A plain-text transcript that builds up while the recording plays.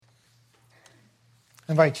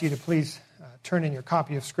I invite you to please turn in your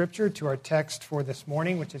copy of Scripture to our text for this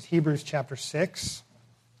morning, which is Hebrews chapter 6,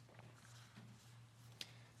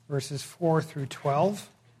 verses 4 through 12.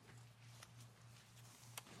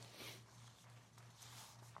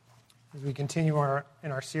 As we continue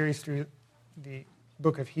in our series through the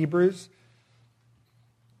book of Hebrews.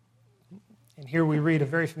 And here we read a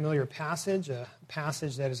very familiar passage, a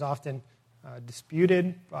passage that is often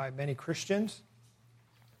disputed by many Christians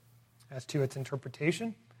as to its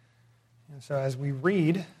interpretation. And so as we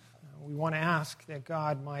read, we want to ask that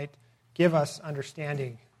God might give us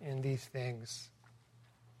understanding in these things.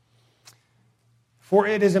 For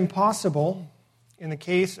it is impossible, in the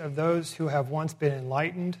case of those who have once been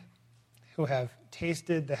enlightened, who have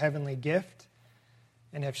tasted the heavenly gift,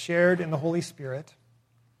 and have shared in the Holy Spirit,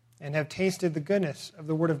 and have tasted the goodness of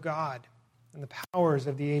the Word of God and the powers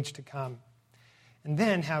of the age to come, and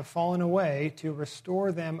then have fallen away, to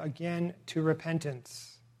restore them again to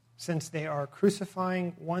repentance, since they are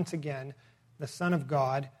crucifying once again the Son of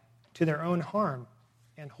God to their own harm,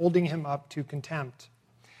 and holding him up to contempt.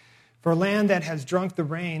 For land that has drunk the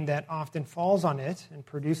rain that often falls on it and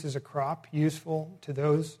produces a crop useful to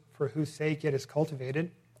those for whose sake it is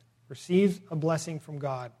cultivated, receives a blessing from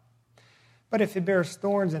God. But if it bears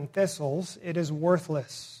thorns and thistles, it is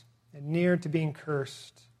worthless and near to being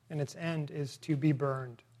cursed, and its end is to be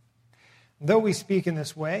burned. Though we speak in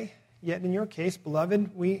this way, yet in your case,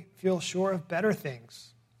 beloved, we feel sure of better things,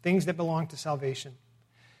 things that belong to salvation.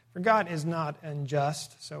 For God is not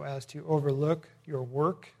unjust so as to overlook your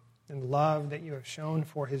work and love that you have shown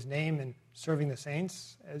for his name in serving the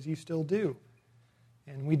saints, as you still do.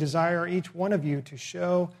 And we desire each one of you to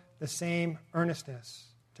show the same earnestness,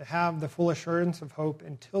 to have the full assurance of hope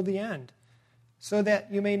until the end, so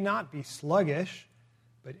that you may not be sluggish,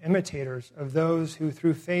 but imitators of those who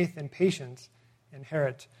through faith and patience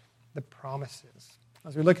inherit the promises.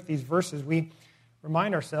 As we look at these verses, we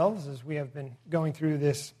remind ourselves, as we have been going through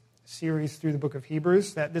this series through the book of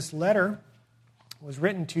Hebrews, that this letter was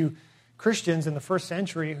written to Christians in the first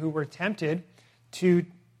century who were tempted to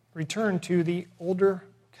return to the older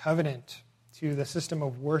covenant, to the system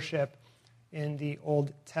of worship in the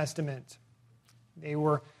Old Testament. They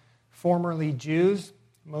were formerly Jews,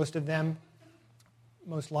 most of them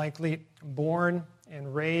most likely born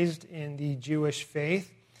and raised in the Jewish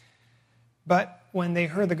faith. But when they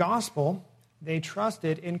heard the gospel, they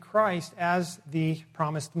trusted in Christ as the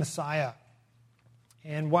promised Messiah.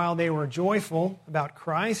 And while they were joyful about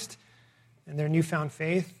Christ and their newfound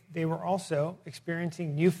faith, they were also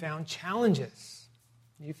experiencing newfound challenges,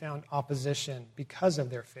 newfound opposition because of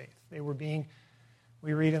their faith. They were being,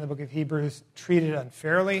 we read in the book of Hebrews, treated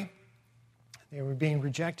unfairly. They were being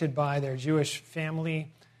rejected by their Jewish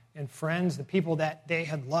family and friends. The people that they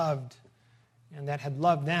had loved and that had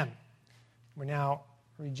loved them were now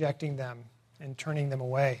rejecting them and turning them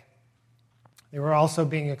away. They were also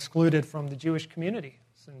being excluded from the Jewish community.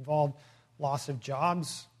 This involved loss of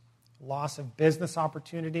jobs, loss of business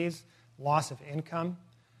opportunities, loss of income.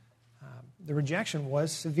 The rejection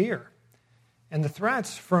was severe. And the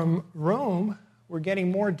threats from Rome were getting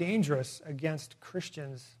more dangerous against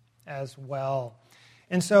Christians as well.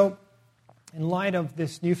 And so, in light of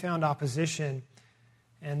this newfound opposition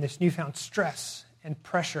and this newfound stress and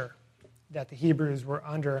pressure that the Hebrews were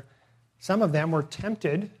under, some of them were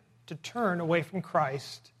tempted to turn away from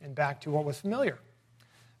Christ and back to what was familiar,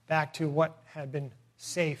 back to what had been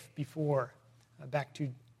safe before, back to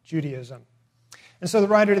Judaism. And so the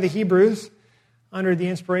writer to the Hebrews, under the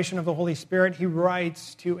inspiration of the Holy Spirit, he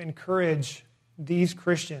writes to encourage these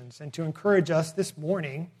Christians and to encourage us this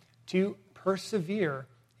morning to persevere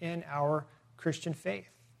in our Christian faith,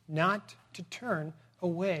 not to turn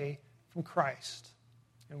away from Christ.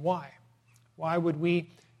 And why? Why would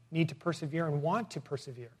we need to persevere and want to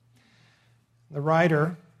persevere? The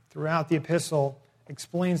writer, throughout the epistle,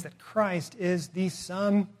 explains that Christ is the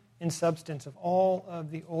sum and substance of all of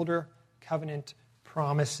the older covenant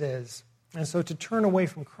promises. And so to turn away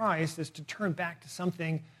from Christ is to turn back to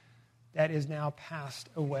something that is now passed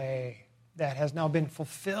away, that has now been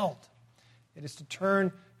fulfilled. It is to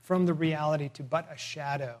turn from the reality to but a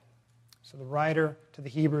shadow. So the writer to the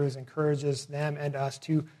Hebrews encourages them and us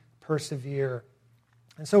to persevere.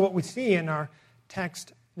 And so what we see in our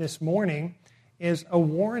text this morning is a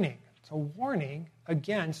warning. It's a warning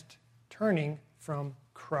against turning from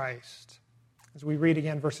Christ. As we read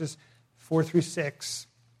again verses 4 through 6.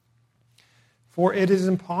 For it is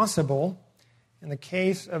impossible, in the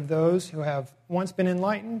case of those who have once been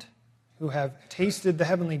enlightened, who have tasted the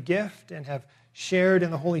heavenly gift and have shared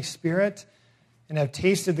in the Holy Spirit, and have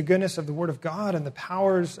tasted the goodness of the Word of God and the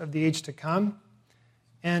powers of the age to come,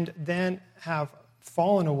 and then have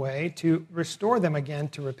fallen away to restore them again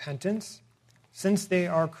to repentance, since they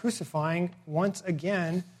are crucifying once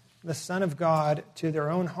again the Son of God to their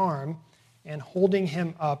own harm and holding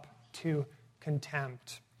him up to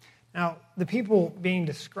contempt. Now, the people being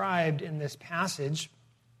described in this passage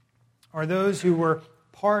are those who were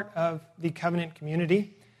part of the covenant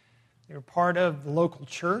community. They were part of the local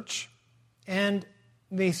church, and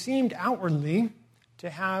they seemed outwardly to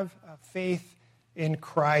have faith in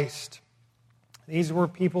Christ. These were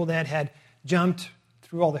people that had jumped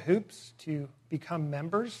through all the hoops to become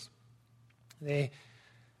members. They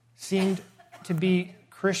seemed to be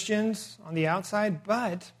Christians on the outside,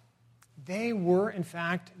 but they were, in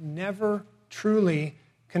fact, never truly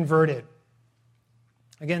converted.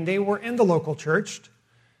 Again, they were in the local church.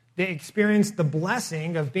 They experienced the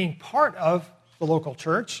blessing of being part of the local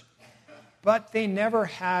church, but they never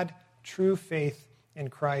had true faith in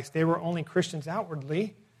Christ. They were only Christians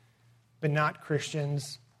outwardly, but not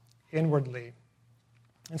Christians inwardly.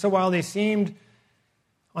 And so while they seemed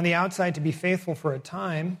on the outside to be faithful for a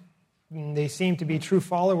time, they seemed to be true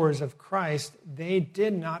followers of Christ, they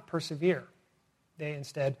did not persevere. They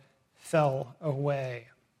instead fell away.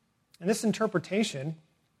 And this interpretation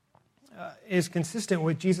is consistent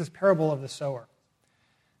with Jesus' parable of the sower,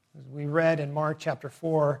 as we read in Mark chapter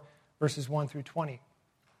 4, verses 1 through 20.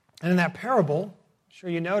 And in that parable, I'm sure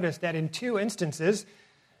you noticed that in two instances,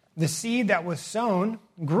 the seed that was sown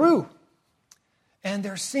grew. And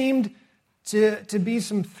there seemed to be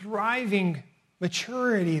some thriving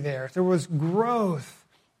maturity there. There was growth.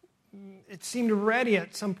 It seemed ready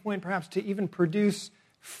at some point perhaps to even produce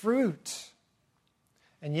fruit.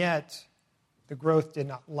 And yet, the growth did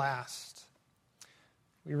not last.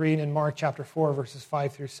 We read in Mark chapter 4, verses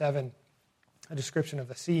 5 through 7, a description of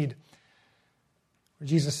the seed, where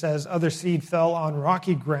Jesus says, "Other seed fell on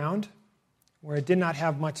rocky ground, where it did not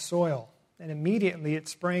have much soil, and immediately it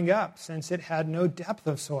sprang up, since it had no depth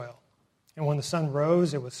of soil. And when the sun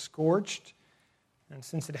rose, it was scorched, and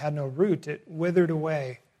since it had no root, it withered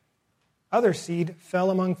away. Other seed fell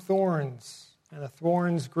among thorns, and the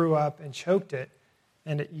thorns grew up and choked it,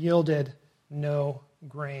 and it yielded no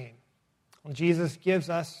grain." Well, Jesus gives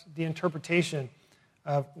us the interpretation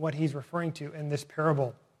of what he's referring to in this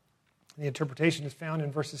parable. The interpretation is found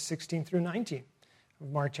in verses 16 through 19 of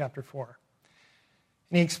Mark chapter 4.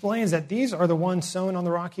 And he explains that these are the ones sown on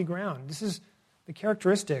the rocky ground. This is the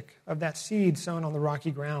characteristic of that seed sown on the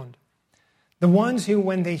rocky ground. The ones who,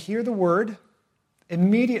 when they hear the word,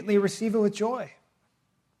 immediately receive it with joy.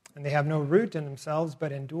 And they have no root in themselves,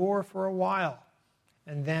 but endure for a while.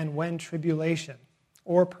 And then when tribulation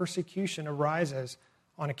or persecution arises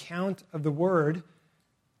on account of the word,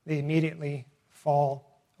 they immediately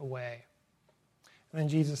fall away. And then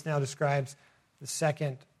Jesus now describes the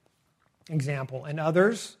second example. And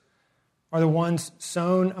others are the ones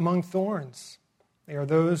sown among thorns. They are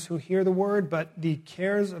those who hear the word, but the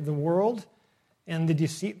cares of the world and the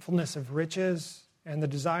deceitfulness of riches and the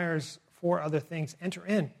desires for other things enter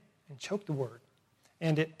in and choke the word,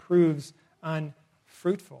 and it proves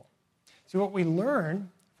unfruitful. So what we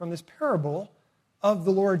learn from this parable of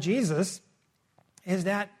the Lord Jesus is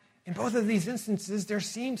that in both of these instances, there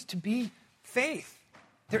seems to be faith.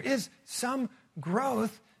 There is some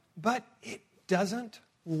growth, but it doesn't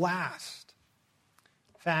last.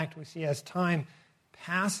 In fact, we see as time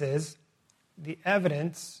passes, the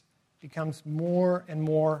evidence becomes more and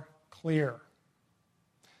more clear.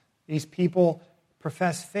 These people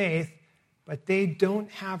profess faith, but they don't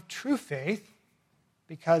have true faith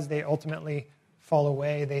because they ultimately fall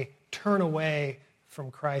away. They turn away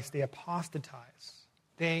from Christ. They apostatize.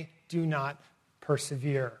 They do not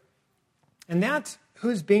persevere. And that's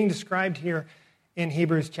who's being described here in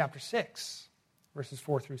Hebrews chapter 6, verses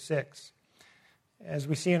 4 through 6. As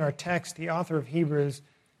we see in our text, the author of Hebrews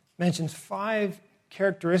mentions 5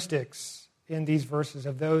 characteristics in these verses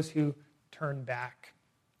of those who turn back.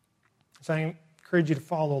 So I encourage you to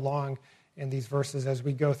follow along in these verses as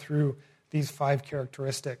we go through these 5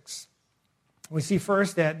 characteristics. We see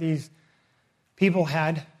first that these people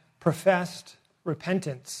had professed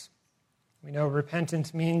repentance. We know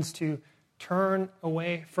repentance means to turn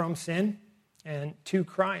away from sin and to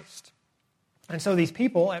Christ. And so these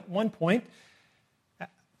people at one point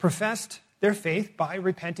professed their faith by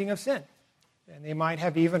repenting of sin. And they might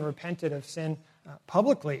have even repented of sin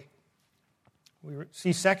publicly. We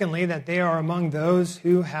see, secondly, that they are among those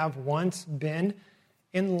who have once been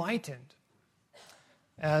enlightened,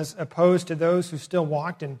 as opposed to those who still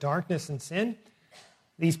walked in darkness and sin.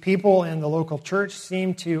 These people in the local church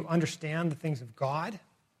seem to understand the things of God.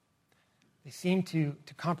 They seem to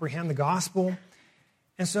comprehend the gospel.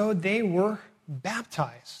 And so they were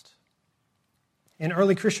baptized. In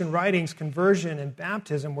early Christian writings, conversion and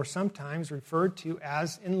baptism were sometimes referred to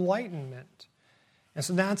as enlightenment. And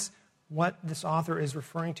so that's what this author is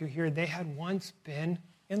referring to here. They had once been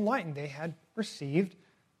enlightened. They had received the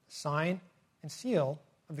sign and seal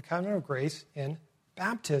of the covenant of grace in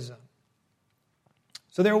baptism.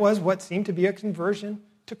 So there was what seemed to be a conversion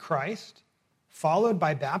to Christ, followed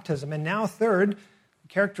by baptism. And now third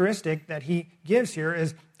characteristic that he gives here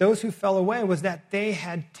is those who fell away was that they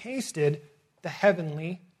had tasted the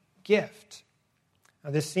heavenly gift.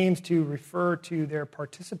 Now, this seems to refer to their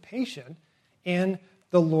participation in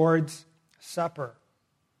the Lord's Supper,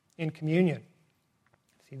 in communion.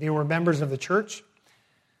 See, they were members of the church.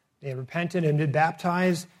 They had repented and been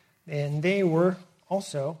baptized, and they were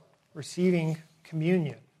also receiving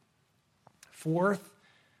communion. Fourth,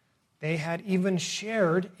 they had even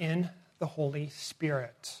shared in the Holy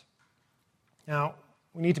Spirit. Now,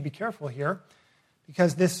 we need to be careful here,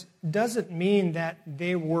 because this doesn't mean that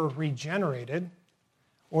they were regenerated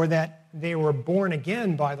or that they were born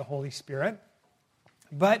again by the Holy Spirit,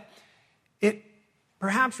 but it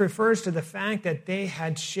perhaps refers to the fact that they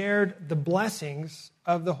had shared the blessings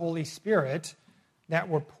of the Holy Spirit that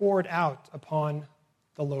were poured out upon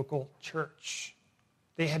the local church.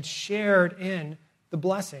 They had shared in the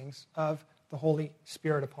blessings of the Holy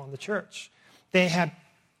Spirit upon the church. They had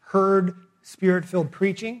heard Spirit-filled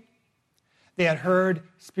preaching. They had heard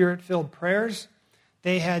Spirit-filled prayers.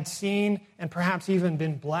 They had seen and perhaps even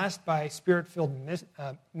been blessed by Spirit-filled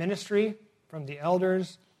ministry from the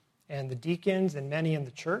elders and the deacons and many in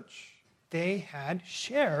the church. They had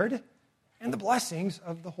shared in the blessings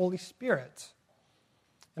of the Holy Spirit.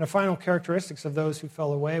 And a final characteristic of those who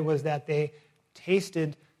fell away was that they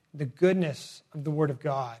tasted the goodness of the Word of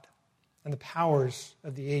God and the powers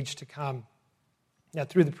of the age to come. That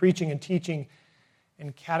through the preaching and teaching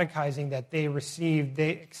and catechizing that they received, they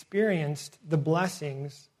experienced the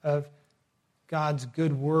blessings of God's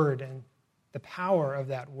good Word and the power of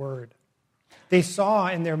that Word. They saw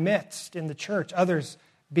in their midst, in the church, others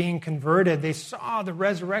being converted. They saw the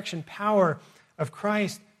resurrection power of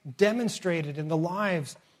Christ demonstrated in the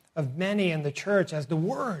lives of many in the church as the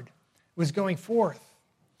Word was going forth,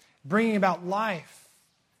 bringing about life,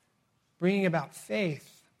 bringing about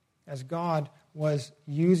faith as God was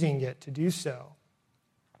using it to do so.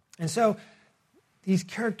 And so these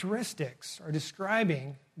characteristics are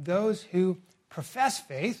describing those who profess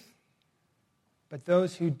faith, but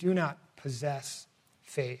those who do not possess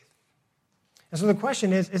faith. And so the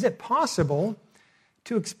question is it possible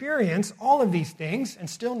to experience all of these things and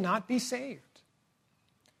still not be saved?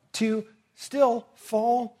 To still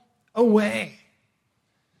fall away?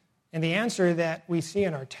 And the answer that we see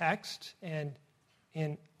in our text and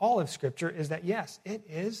in all of Scripture is that yes, it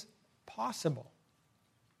is possible.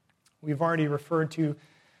 We've already referred to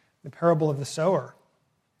the parable of the sower,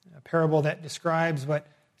 a parable that describes what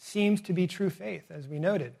seems to be true faith, as we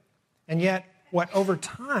noted, and yet what over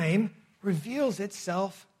time reveals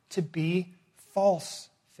itself to be false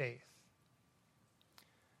faith.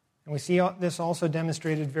 And we see this also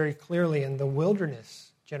demonstrated very clearly in the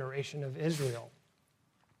wilderness generation of Israel.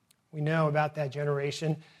 We know about that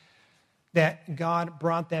generation that God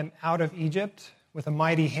brought them out of Egypt with a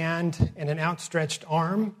mighty hand and an outstretched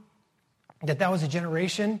arm, that was a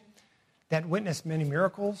generation that witnessed many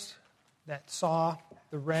miracles, that saw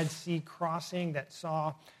the Red Sea crossing, that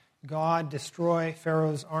saw God destroy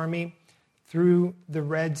Pharaoh's army through the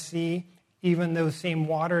Red Sea. Even those same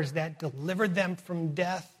waters that delivered them from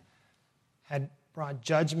death had brought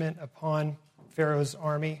judgment upon Pharaoh's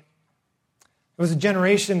army. It was a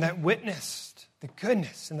generation that witnessed the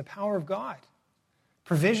goodness and the power of God.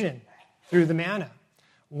 Provision through the manna,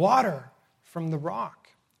 water from the rock,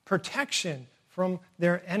 protection from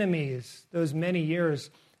their enemies those many years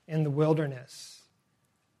in the wilderness.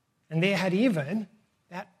 And they had even,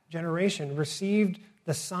 that generation, received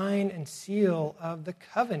the sign and seal of the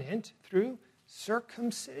covenant through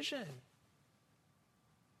circumcision.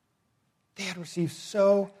 They had received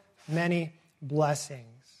so many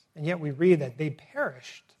blessings, and yet we read that they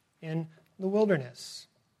perished in the wilderness.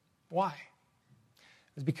 Why?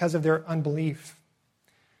 It was because of their unbelief.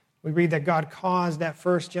 We read that God caused that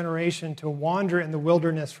first generation to wander in the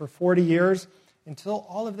wilderness for 40 years until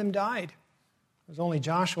all of them died. It was only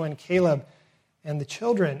Joshua and Caleb and the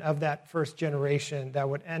children of that first generation that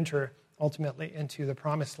would enter ultimately into the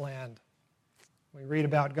promised land. We read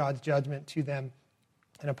about God's judgment to them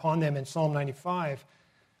and upon them in Psalm 95,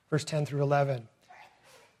 verse 10 through 11.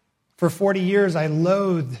 For 40 years I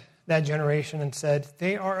loathed that generation and said,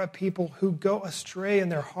 they are a people who go astray in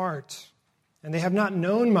their heart, and they have not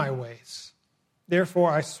known my ways.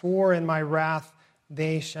 Therefore I swore in my wrath,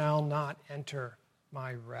 they shall not enter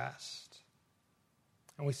my rest.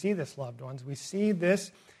 And we see this, loved ones. We see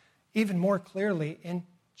this even more clearly in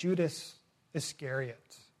Judas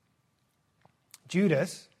Iscariot.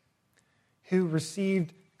 Judas, who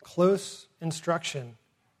received close instruction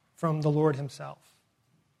from the Lord himself.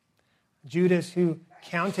 Judas, who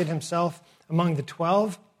counted himself among the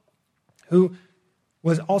 12, who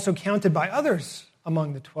was also counted by others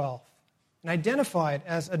among the 12, and identified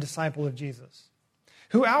as a disciple of Jesus,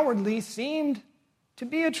 who outwardly seemed to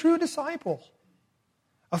be a true disciple,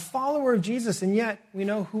 a follower of Jesus, and yet we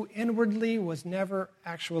know who inwardly was never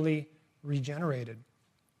actually regenerated.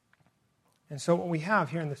 And so what we have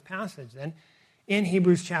here in this passage then, in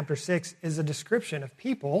Hebrews chapter 6, is a description of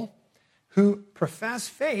people who profess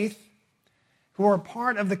faith, who are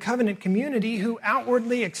part of the covenant community, who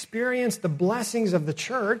outwardly experience the blessings of the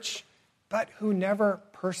church, but who never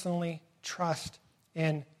personally trust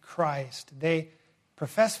in Christ. They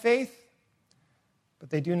profess faith, but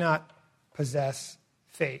they do not possess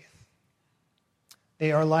faith.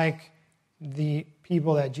 They are like the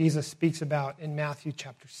people that Jesus speaks about in Matthew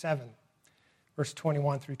chapter 7, verse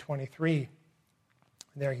 21 through 23.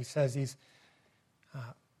 There he says these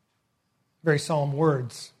very solemn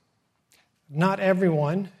words. Not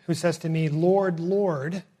everyone who says to me, Lord,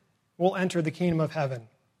 Lord, will enter the kingdom of heaven,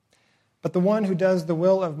 but the one who does the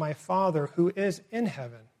will of my Father who is in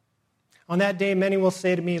heaven. On that day many will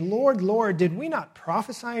say to me, Lord, Lord, did we not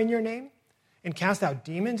prophesy in your name, and cast out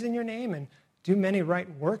demons in your name, and do many right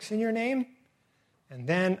works in your name? And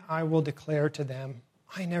then I will declare to them,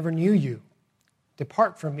 I never knew you.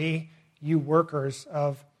 Depart from me, you workers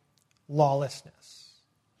of lawlessness.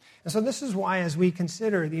 And so this is why, as we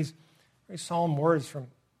consider these very solemn words from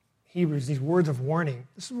Hebrews, these words of warning,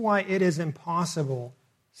 this is why it is impossible,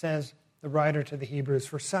 says the writer to the Hebrews,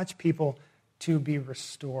 for such people to be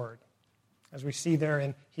restored. As we see there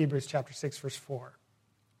in Hebrews chapter 6, verse 4.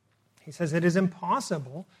 He says it is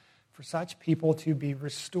impossible for such people to be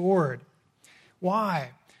restored.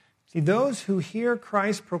 Why? See, those who hear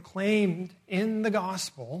Christ proclaimed in the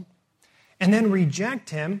gospel and then reject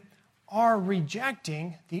him are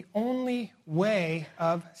rejecting the only way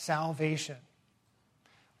of salvation.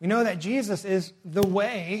 We know that Jesus is the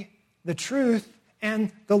way, the truth,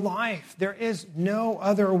 and the life. There is no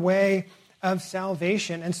other way of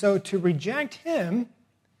salvation. And so to reject him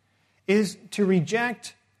is to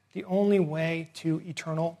reject the only way to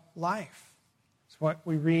eternal life. It's what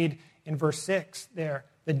we read in verse 6 there,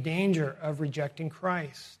 the danger of rejecting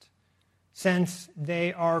Christ, since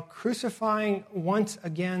they are crucifying once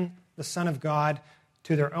again the Son of God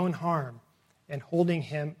to their own harm and holding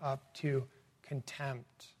him up to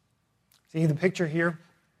contempt. See, the picture here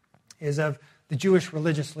is of the Jewish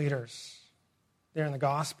religious leaders there in the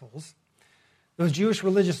Gospels. Those Jewish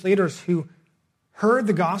religious leaders who heard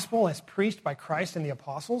the gospel as preached by Christ and the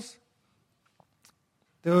apostles.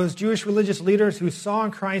 Those Jewish religious leaders who saw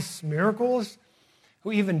Christ's miracles,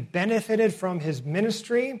 who even benefited from his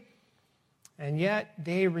ministry, and yet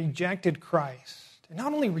they rejected Christ. And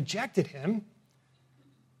not only rejected him,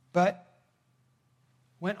 but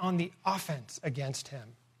went on the offense against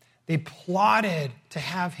him. They plotted to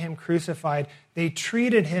have him crucified. They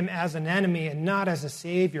treated him as an enemy and not as a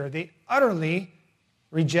savior. They utterly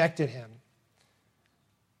rejected him.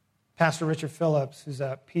 Pastor Richard Phillips, who's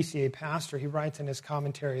a PCA pastor, he writes in his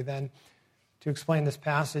commentary then to explain this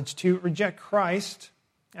passage, to reject Christ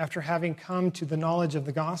after having come to the knowledge of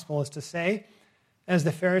the gospel is to say, as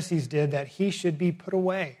the Pharisees did, that he should be put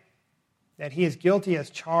away, that he is guilty as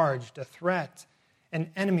charged, a threat,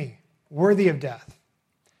 an enemy, worthy of death.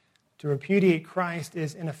 To repudiate Christ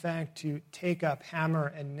is, in effect, to take up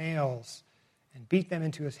hammer and nails and beat them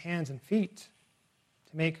into his hands and feet,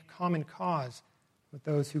 to make common cause with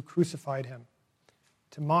those who crucified him,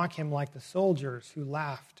 to mock him like the soldiers who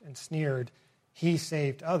laughed and sneered, he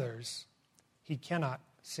saved others, he cannot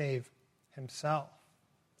save himself.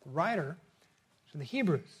 The writer to the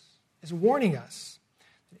Hebrews is warning us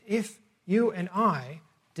that if you and I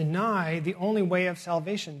deny the only way of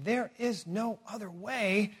salvation, there is no other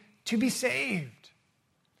way to be saved.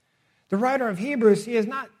 The writer of Hebrews, he is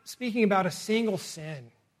not speaking about a single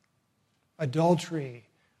sin, adultery,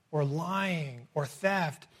 or lying, or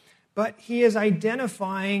theft, but he is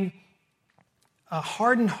identifying a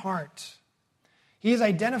hardened heart. He is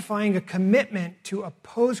identifying a commitment to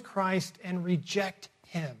oppose Christ and reject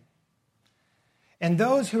him. And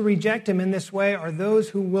those who reject him in this way are those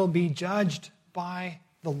who will be judged by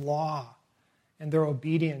the law and their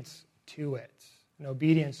obedience to it. An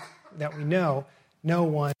obedience that we know no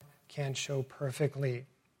one can show perfectly.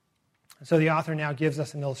 And so the author now gives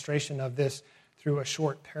us an illustration of this through a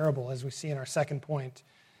short parable, as we see in our second point.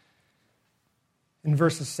 in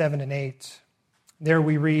verses 7 and 8. There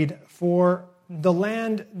we read, "For the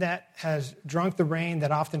land that has drunk the rain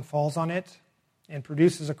that often falls on it and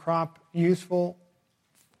produces a crop useful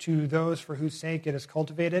to those for whose sake it is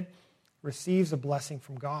cultivated, receives a blessing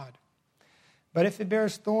from God. But if it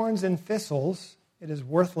bears thorns and thistles, it is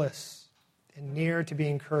worthless and near to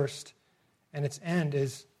being cursed, and its end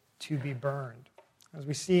is to be burned." As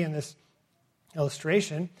we see in this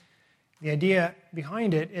illustration, the idea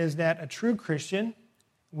behind it is that a true Christian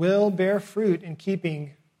will bear fruit in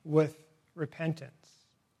keeping with repentance.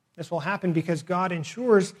 This will happen because God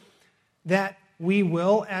ensures that we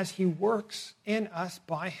will as he works in us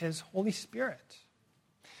by his Holy Spirit.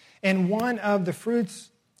 And one of the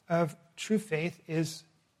fruits of true faith is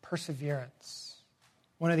perseverance.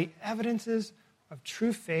 One of the evidences of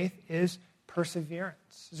true faith is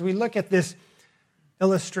perseverance. As we look at this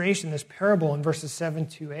illustration, this parable in verses 7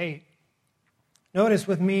 to 8, notice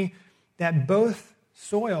with me that both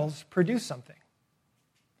soils produce something.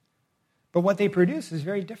 But what they produce is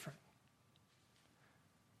very different.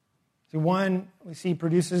 So one, we see,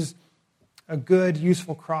 produces a good,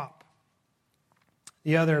 useful crop.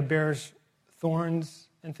 The other bears thorns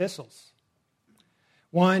and thistles.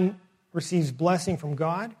 One receives blessing from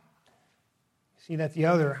God. See that the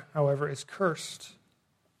other, however, is cursed.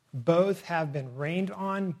 Both have been rained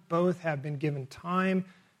on. Both have been given time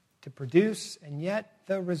to produce. And yet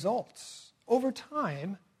the results over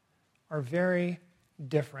time are very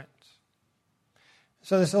different.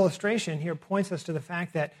 So this illustration here points us to the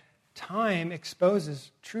fact that time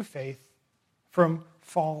exposes true faith from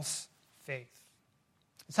false faith.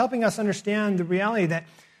 It's helping us understand the reality that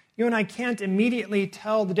you and I can't immediately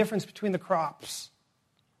tell the difference between the crops.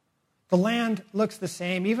 The land looks the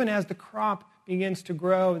same. Even as the crop begins to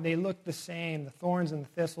grow, they look the same. The thorns and the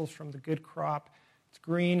thistles from the good crop. It's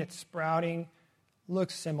green, it's sprouting,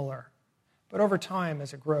 looks similar. But over time,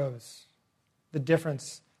 as it grows, the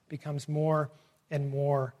difference becomes more and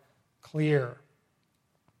more clear.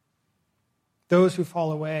 Those who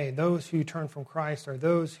fall away, those who turn from Christ, are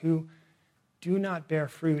those who do not bear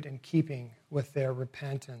fruit in keeping with their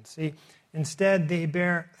repentance. See, instead, they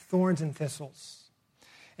bear thorns and thistles.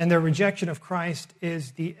 And their rejection of Christ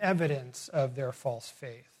is the evidence of their false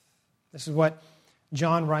faith. This is what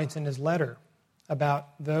John writes in his letter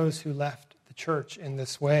about those who left the church in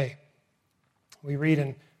this way. We read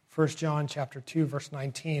in 1 John chapter 2, verse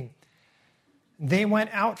 19, "They went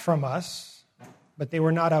out from us, but they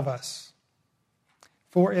were not of us.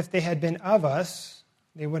 For if they had been of us,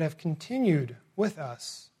 they would have continued with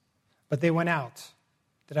us. But they went out,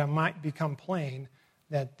 that it might become plain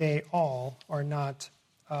that they all are not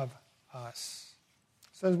of us."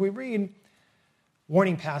 So as we read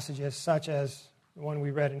warning passages such as the one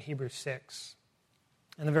we read in Hebrews 6,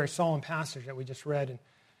 and the very solemn passage that we just read in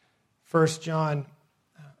 1 John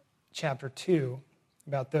chapter 2,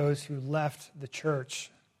 about those who left the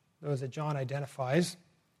church, those that John identifies,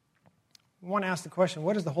 we want to ask the question,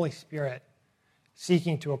 what is the Holy Spirit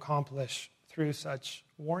seeking to accomplish through such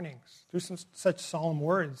warnings, through such solemn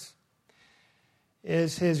words?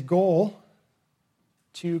 Is his goal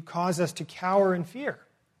to cause us to cower in fear,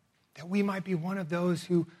 that we might be one of those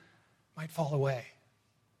who might fall away?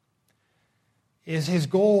 Is his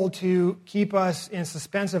goal to keep us in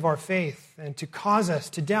suspense of our faith and to cause us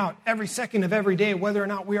to doubt every second of every day whether or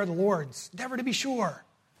not we are the Lord's, never to be sure?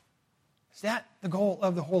 Is that the goal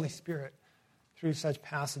of the Holy Spirit through such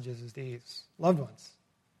passages as these? Loved ones,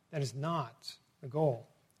 that is not the goal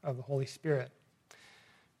of the Holy Spirit.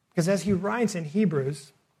 Because as he writes in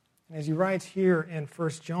Hebrews, and as he writes here in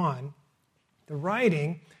 1 John, the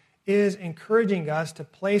writing is encouraging us to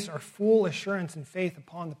place our full assurance and faith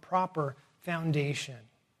upon the proper foundation.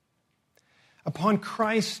 Upon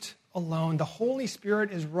Christ alone, the Holy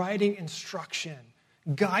Spirit is writing instruction,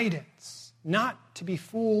 guidance, not to be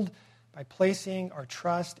fooled by placing our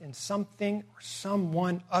trust in something or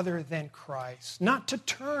someone other than Christ, not to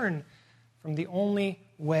turn from the only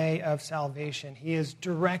way of salvation. He is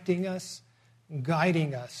directing us,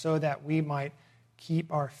 guiding us, so that we might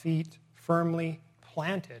keep our feet firmly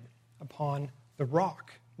planted upon the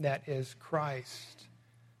rock that is Christ.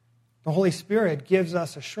 The Holy Spirit gives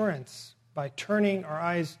us assurance by turning our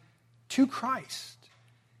eyes to Christ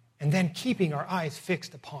and then keeping our eyes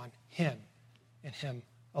fixed upon him and him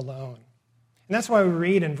alone. And that's why we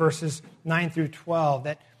read in verses 9 through 12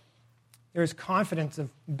 that there is confidence of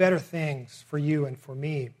better things for you and for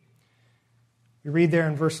me. We read there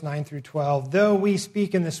in verse 9 through 12, "Though we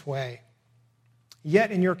speak in this way, yet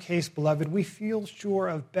in your case, beloved, we feel sure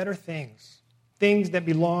of better things, things that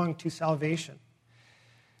belong to salvation.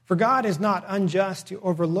 For God is not unjust to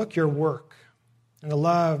overlook your work and the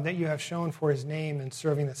love that you have shown for his name in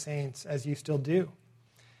serving the saints as you still do.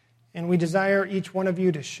 And we desire each one of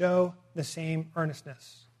you to show the same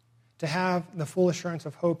earnestness, to have the full assurance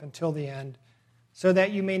of hope until the end, so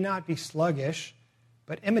that you may not be sluggish,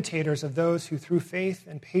 but imitators of those who through faith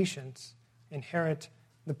and patience inherit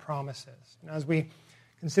the promises. And as we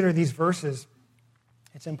consider these verses,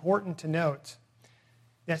 it's important to note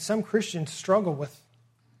that some Christians struggle with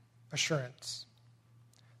assurance.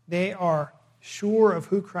 They are sure of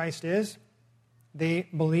who Christ is. They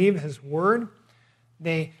believe his word.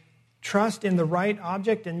 They trust in the right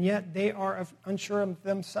object, and yet they are unsure of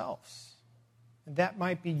themselves. And that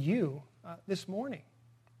might be you this morning.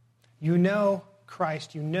 You know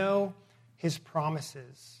Christ. You know his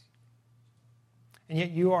promises. And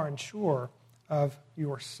yet you are unsure of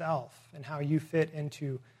yourself and how you fit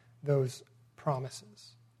into those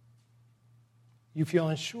promises. You feel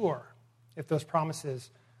unsure if those promises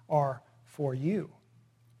are for you.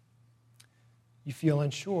 You feel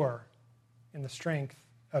unsure in the strength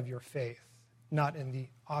of your faith, not in the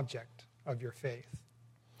object of your faith.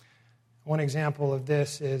 One example of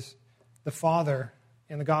this is the father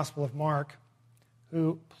in the Gospel of Mark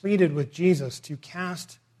who pleaded with Jesus to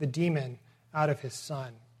cast the demon out of his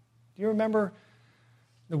son. Do you remember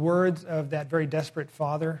the words of that very desperate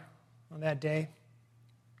father on that day?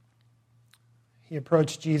 He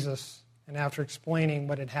approached Jesus, and after explaining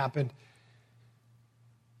what had happened,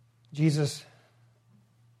 Jesus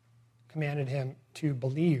commanded him to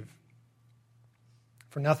believe,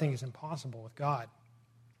 for nothing is impossible with God.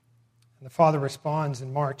 And the father responds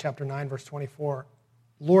in Mark chapter 9, verse 24,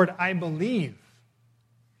 "Lord, I believe.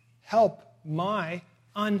 Help my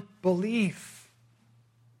unbelief."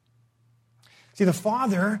 See, the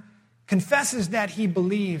father confesses that he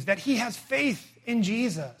believes, that he has faith in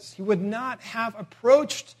Jesus. He would not have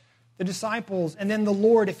approached the disciples and then the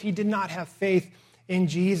Lord if he did not have faith in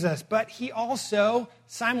Jesus. But he also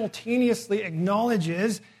simultaneously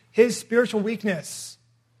acknowledges his spiritual weakness.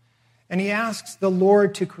 And he asks the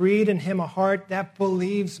Lord to create in him a heart that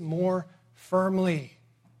believes more firmly.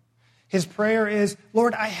 His prayer is,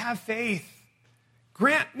 "Lord, I have faith.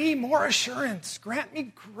 Grant me more assurance. Grant me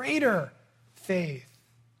greater faith."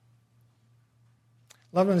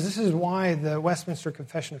 Loved ones, this is why the Westminster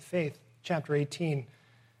Confession of Faith, chapter 18,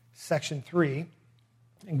 section 3,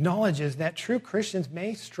 acknowledges that true Christians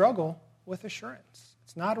may struggle with assurance.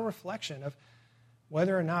 It's not a reflection of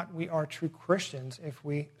whether or not we are true Christians if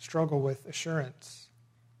we struggle with assurance.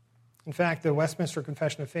 In fact, the Westminster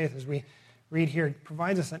Confession of Faith, as we read here,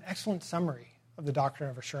 provides us an excellent summary of the doctrine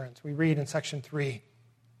of assurance. We read in section 3,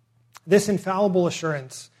 "This infallible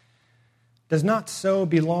assurance does not so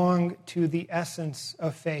belong to the essence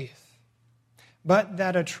of faith, but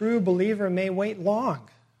that a true believer may wait long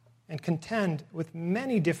and contend with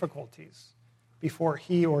many difficulties before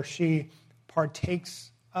he or she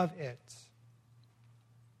partakes of it."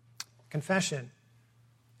 Confession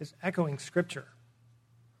is echoing Scripture,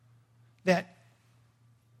 that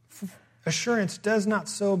assurance does not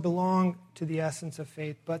so belong to the essence of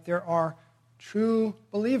faith, but there are true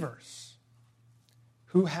believers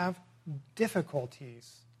who have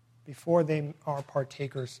difficulties before they are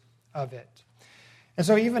partakers of it. And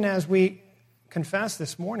so even as we confess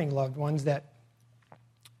this morning, loved ones, that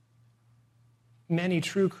many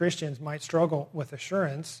true Christians might struggle with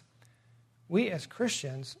assurance, we as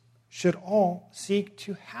Christians should all seek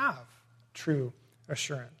to have true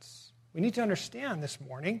assurance. We need to understand this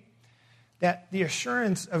morning that the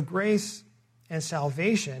assurance of grace and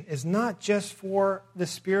salvation is not just for the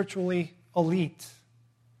spiritually elite,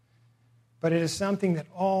 but it is something that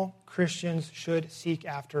all Christians should seek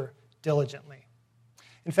after diligently.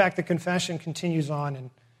 In fact, the confession continues on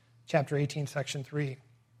in chapter 18, section 3.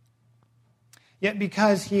 "Yet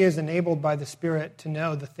because he is enabled by the Spirit to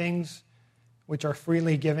know the things which are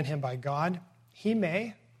freely given him by God, he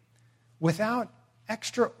may, without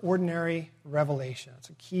extraordinary revelation," that's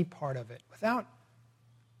a key part of it, without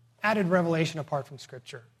added revelation apart from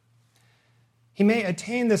Scripture, he may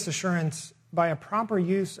attain this assurance by a proper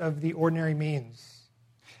use of the ordinary means.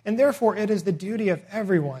 And therefore it is the duty of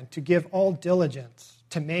everyone to give all diligence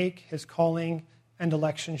to make his calling and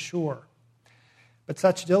election sure. But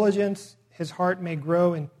such diligence, his heart may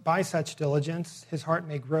grow in, by such diligence, his heart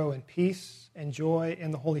may grow in peace and joy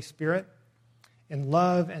in the Holy Spirit, in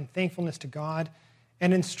love and thankfulness to God,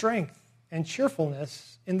 and in strength and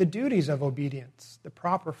cheerfulness in the duties of obedience, the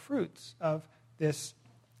proper fruits of this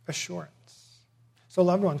assurance. So,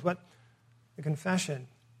 loved ones, what the confession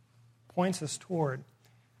points us toward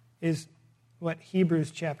is what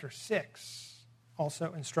Hebrews chapter 6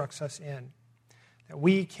 also instructs us in, that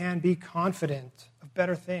we can be confident of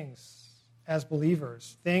better things, as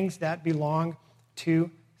believers, things that belong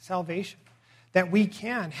to salvation, that we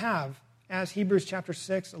can have, as Hebrews chapter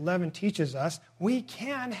 6:11 teaches us, we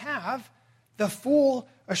can have the full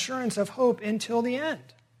assurance of hope until the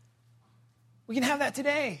end. We can have that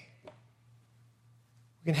today.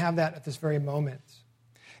 We can have that at this very moment.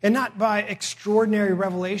 And not by extraordinary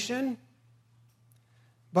revelation,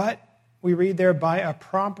 but we read there by a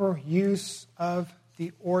proper use of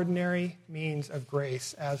the ordinary means of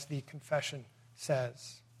grace, as the confession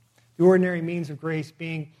says. The ordinary means of grace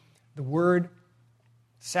being the word,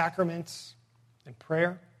 sacraments, and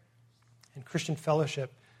prayer, and Christian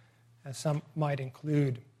fellowship, as some might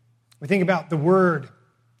include. We think about the word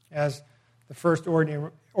as the first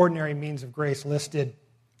ordinary means of grace listed.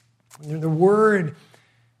 The word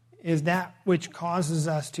is that which causes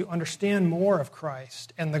us to understand more of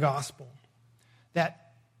Christ and the gospel.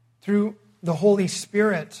 That through the Holy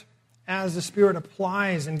Spirit, as the Spirit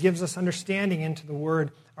applies and gives us understanding into the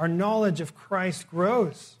word, our knowledge of Christ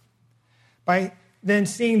grows. By then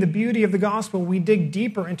seeing the beauty of the gospel, we dig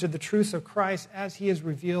deeper into the truths of Christ as he is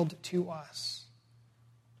revealed to us.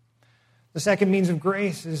 The second means of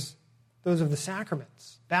grace is those of the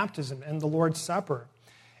sacraments, baptism and the Lord's Supper.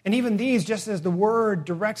 And even these, just as the word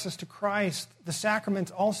directs us to Christ, the sacraments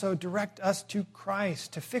also direct us to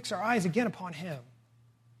Christ, to fix our eyes again upon him.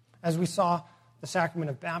 As we saw the sacrament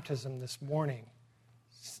of baptism this morning,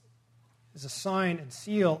 is a sign and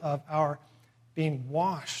seal of our being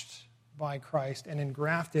washed by Christ and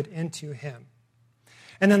engrafted into him.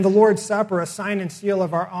 And then the Lord's Supper, a sign and seal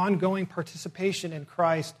of our ongoing participation in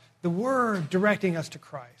Christ, the word directing us to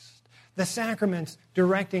Christ, the sacraments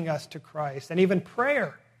directing us to Christ, and even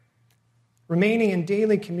prayer, remaining in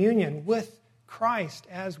daily communion with Christ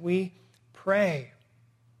as we pray,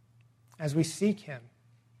 as we seek him.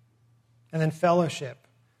 And then fellowship,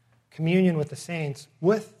 communion with the saints,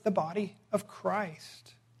 with the body of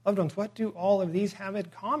Christ. Loved ones, what do all of these have in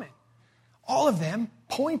common? All of them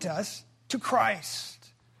point us to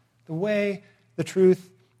Christ, the way, the truth,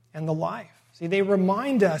 and the life. See, they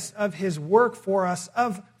remind us of his work for us,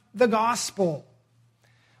 of the gospel.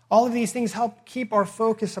 All of these things help keep our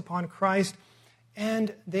focus upon Christ,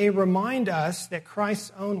 and they remind us that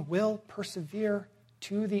Christ's own will persevere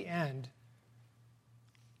to the end.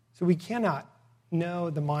 So we cannot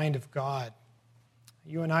know the mind of God.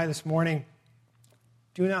 You and I this morning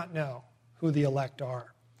do not know who the elect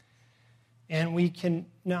are. And we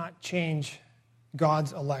cannot change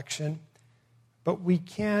God's election, but we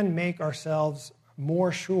can make ourselves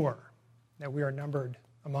more sure that we are numbered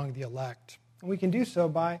among the elect. And we can do so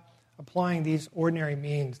by applying these ordinary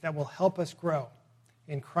means that will help us grow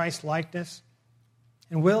in Christ's likeness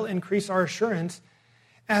and will increase our assurance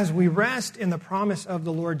as we rest in the promise of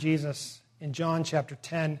the Lord Jesus in John chapter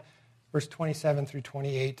 10, verse 27 through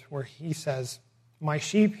 28, where he says, "My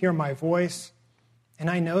sheep hear my voice, and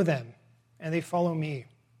I know them, and they follow me.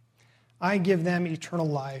 I give them eternal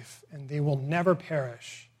life, and they will never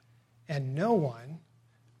perish, and no one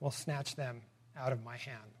will snatch them out of my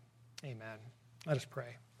hand." Amen. Let us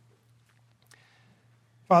pray.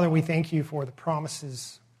 Father, we thank you for the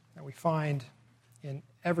promises that we find in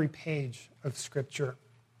every page of Scripture,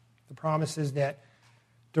 the promises that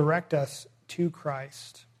direct us to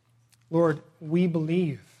Christ. Lord, we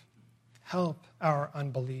believe. Help our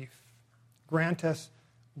unbelief. Grant us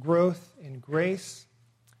growth in grace.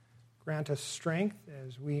 Grant us strength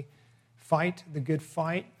as we fight the good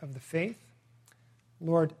fight of the faith.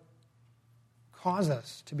 Lord, cause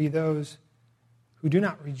us to be those who do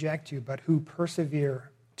not reject you, but who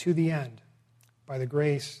persevere to the end by the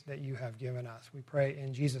grace that you have given us. We pray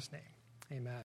in Jesus' name. Amen.